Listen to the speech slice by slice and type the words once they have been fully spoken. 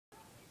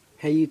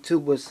Hey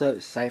YouTube, what's up?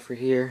 Cypher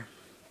here.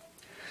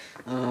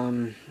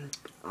 I'm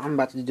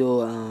about to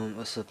do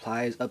a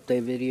supplies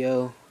update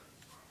video,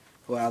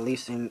 or at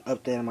least an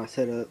update on my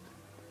setup.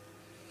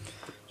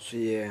 So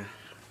yeah,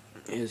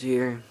 it's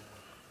here.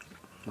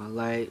 My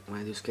light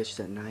when I do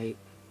sketches at night.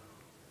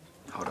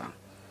 Hold on.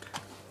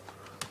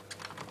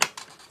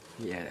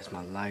 Yeah, that's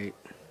my light.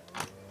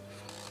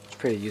 It's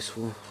pretty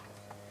useful.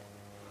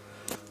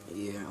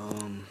 Yeah.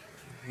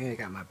 Here I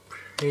got my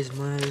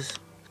prismas.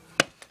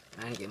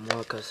 I didn't get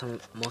more because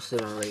most of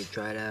them already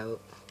dried out.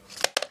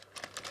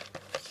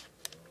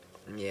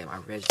 Yeah, my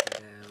red's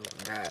dried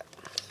out. Got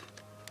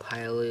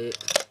Pilot.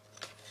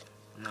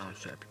 No,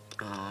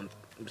 Sharpie.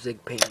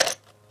 Zig paint.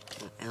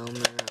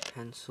 Elmer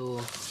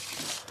pencil.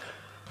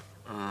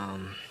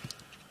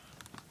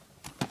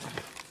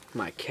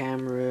 My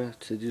camera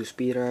to do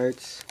speed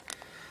arts.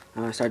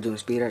 I'm gonna start doing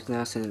speed arts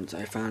now since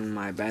I found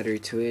my battery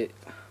to it.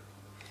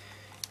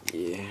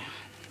 Yeah.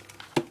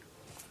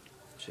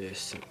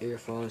 Just some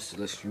earphones to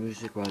listen to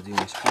music while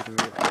doing speed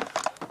art.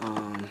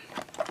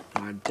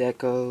 My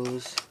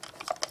decos.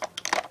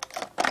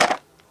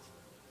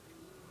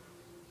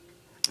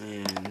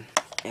 And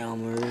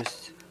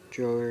Elmer's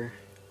drawer.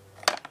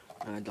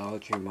 Dollar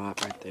Tree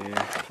mop right there.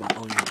 My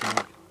only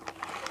thing.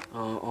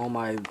 All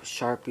my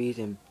Sharpies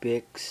and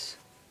Bics.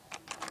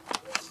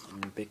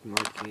 Bic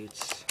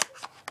markets.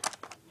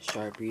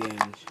 Sharpie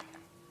and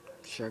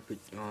Sharpie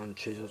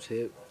chisel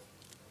tip.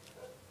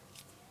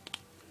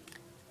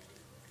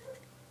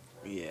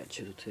 Yeah,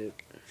 chisel tip.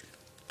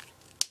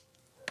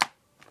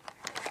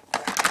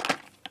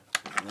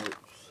 Nope.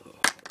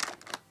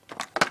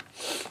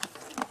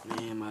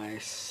 And my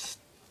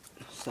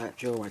slot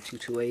drawer, my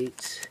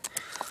 228s.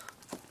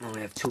 I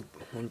only have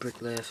one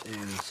brick left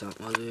and some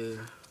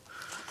other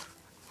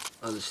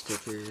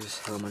stickers.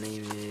 How my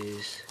name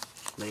is,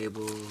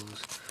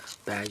 labels,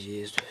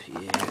 badges.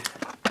 Yeah.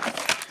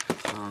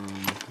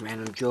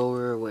 Random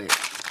drawer with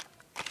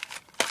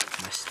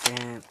my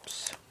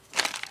stamps,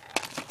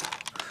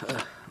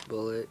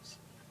 bullets,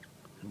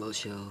 bullet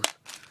shells,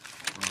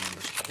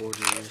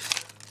 quarters,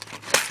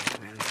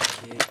 random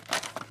shit.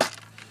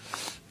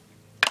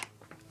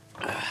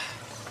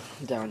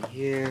 Down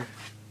here,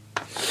 I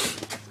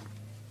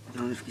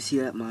don't know if you can see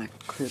that, my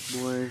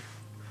clipboard,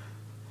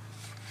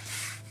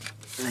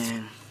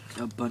 and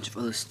a bunch of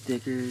other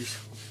stickers.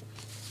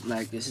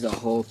 Like this is a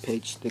whole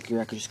page sticker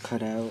I could just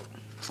cut out.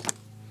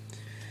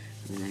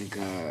 And I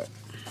got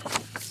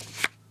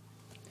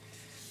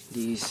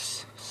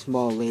these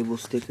small label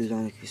stickers. I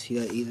don't know if you can see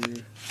that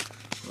either.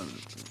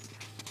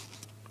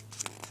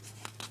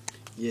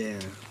 Yeah,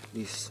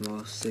 these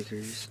small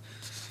stickers.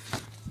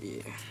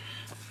 Yeah.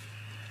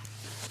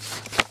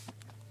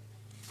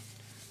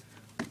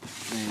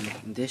 And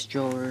in this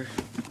drawer,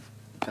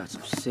 got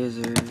some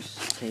scissors,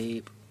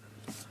 tape,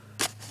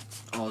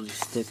 all these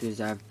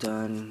stickers I've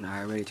done.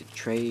 I'm ready to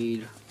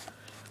trade.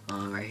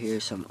 Right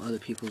here, some other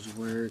people's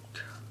work.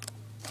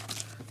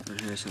 And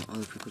here's some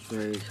other people's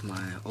work.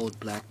 My old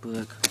black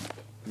book.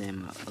 And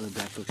then my other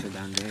black books are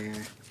down there.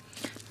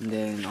 And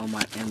then all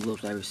my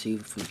envelopes I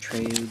received from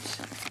trades.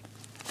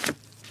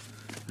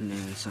 And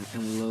then some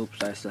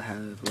envelopes I still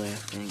have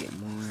left and get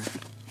more.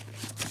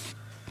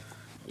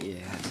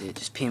 Yeah, that's it.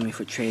 Just PM me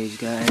for trades,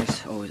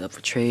 guys. Always up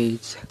for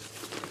trades.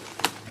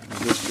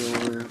 This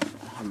door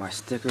are my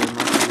sticker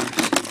markers.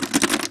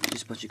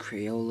 Just a bunch of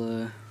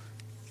Crayola.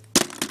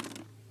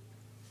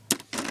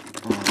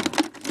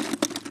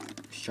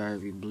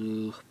 Sharpie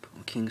blue,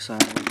 king size.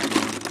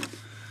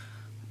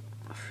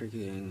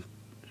 Freaking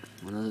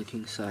another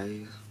king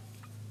size.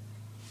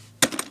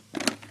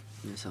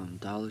 And some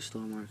dollar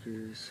store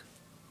markers.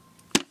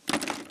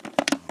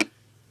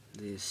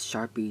 This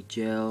Sharpie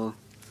gel.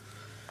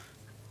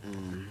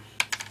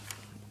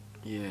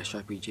 Yeah,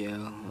 Sharpie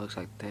gel. Looks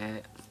like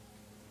that.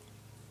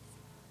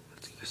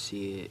 You can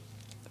see it.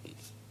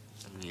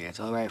 Yeah,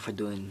 it's alright for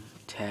doing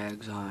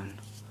tags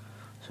on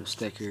some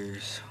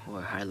stickers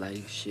or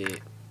highlighting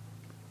shit.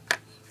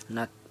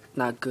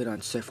 Not good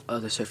on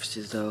other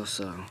surfaces though,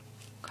 so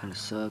kind of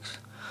sucks.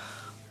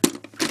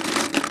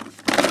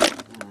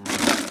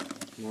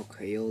 More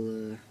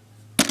Crayola.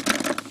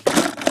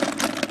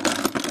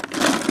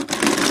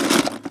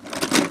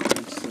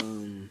 And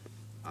some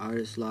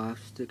Artist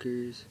Loft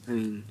stickers. I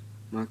mean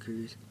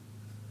markers.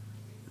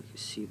 You can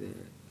see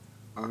that.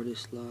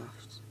 Artist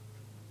Loft.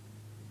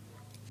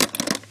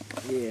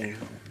 Yeah.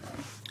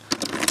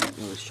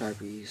 More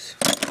Sharpies.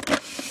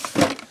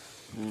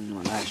 And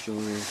my last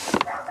drawer,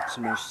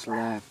 some more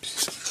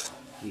slaps.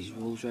 These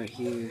rules right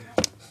here.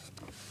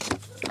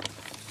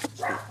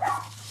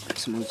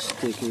 Some more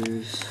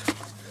stickers.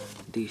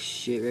 This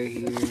shit right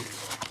here.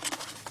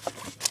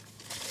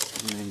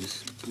 And then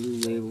just blue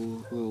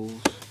label rolls.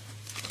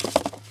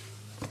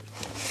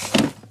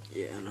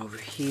 Yeah, and over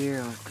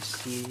here, I can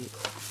see it.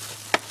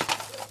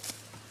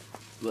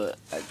 But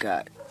I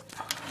got,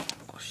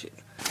 oh shit,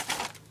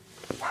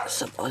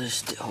 some other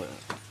hold on.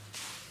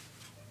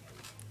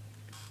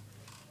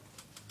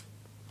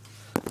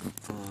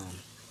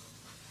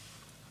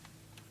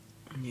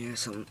 Yeah,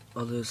 some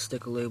other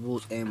sticker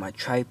labels and my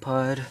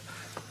tripod.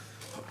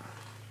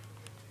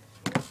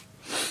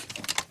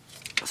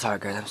 Sorry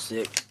guys, I'm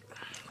sick.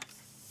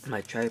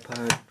 My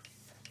tripod.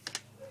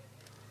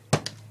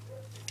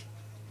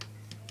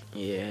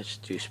 Yeah,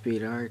 just do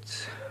Speed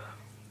Arts.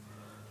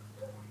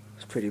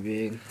 It's pretty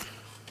big.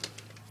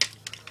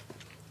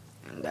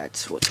 And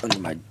that's what's under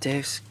my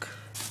desk.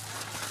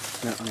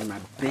 Not under my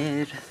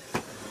bed.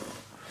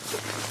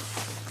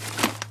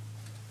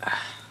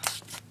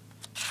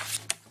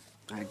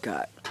 I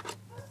got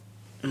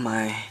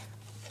my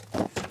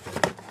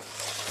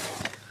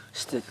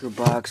sticker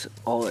box,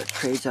 all the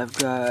trades I've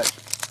got.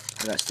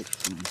 I got stickers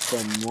from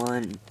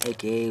Fem1,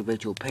 aka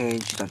Rachel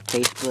Payne. She's on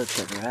Facebook,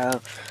 check her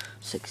out.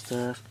 Sick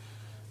stuff.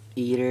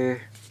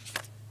 Eater.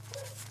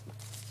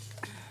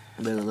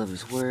 I really love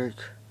his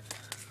work.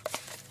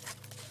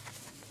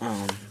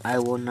 I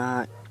Will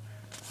Not.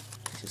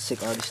 He's a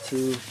sick artist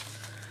too.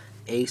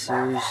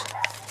 Acers.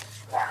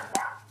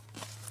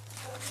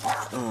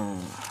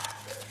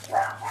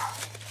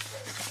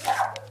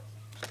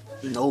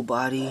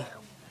 Nobody.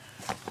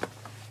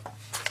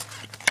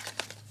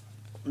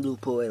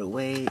 Lupo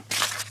 808.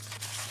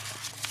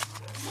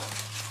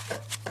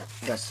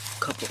 Got a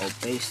couple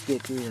of base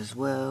stickers as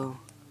well.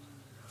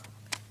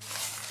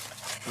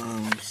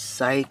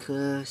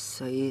 Saika,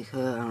 I don't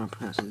know how to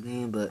pronounce his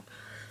name, but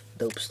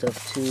dope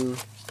stuff too.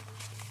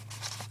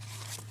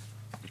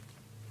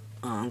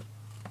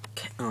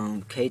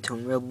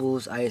 K-Tone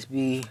Rebels,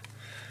 ISB,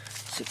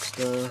 sick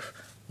stuff.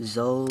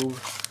 Zoe,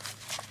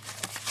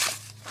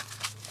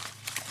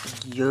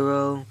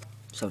 Euro,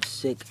 some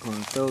sick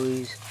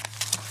throwies.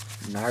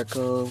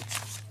 Narco.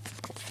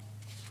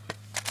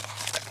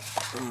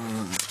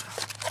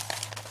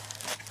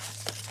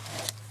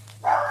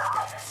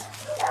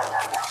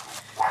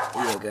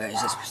 Yeah, guys,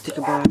 that's my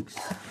sticker box.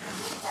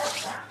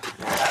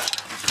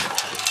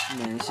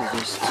 Man, this is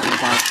just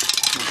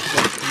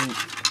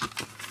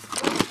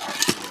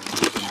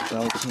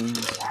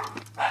Beltings,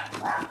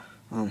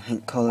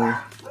 Hint color,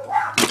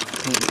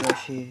 paint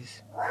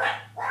brushes.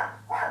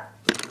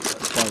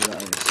 Probably got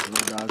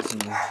my dogs in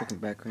the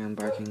freaking background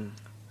barking.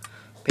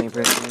 Paint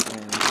brushes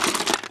and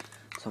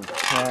some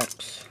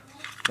caps.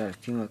 Got a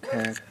female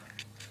cap,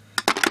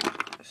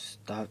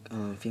 stock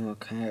female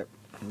cap.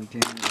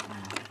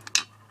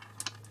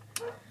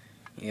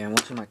 Yeah,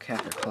 most of my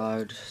caps are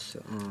clogged. So,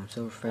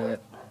 silver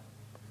fat.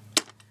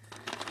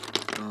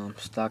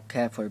 Stock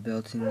cap for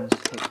Beltons,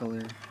 hit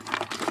color.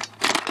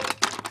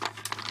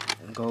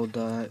 Gold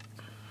dot.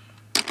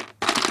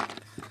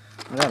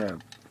 I gotta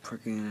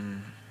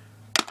freaking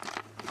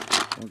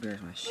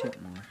organize my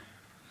shit more.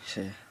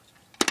 Shit.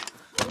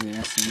 Yeah,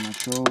 that's in my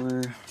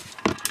drawer.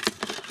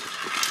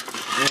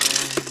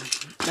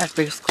 That's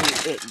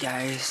basically it,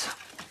 guys.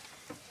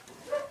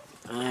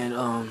 And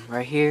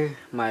right here,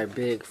 my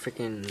big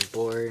freaking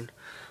board.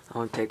 I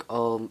want to take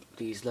all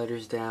these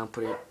letters down,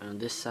 put it on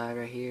this side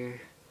right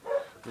here,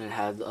 and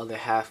have the other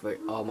half with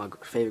all my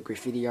favorite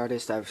graffiti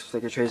artists I've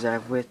sticker trades that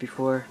I've with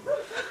before.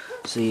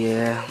 So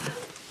yeah,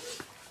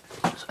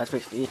 so that's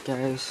basically it,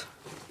 guys.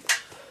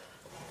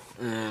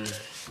 And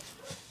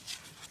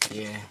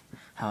yeah,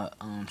 how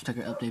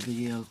sticker update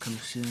video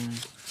comes soon.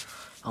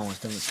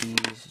 Almost done with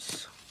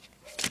these.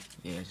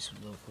 Yeah, just a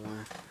little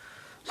more.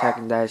 So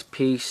guys,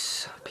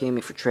 peace. PM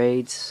me for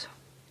trades.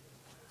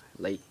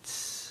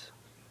 Lates.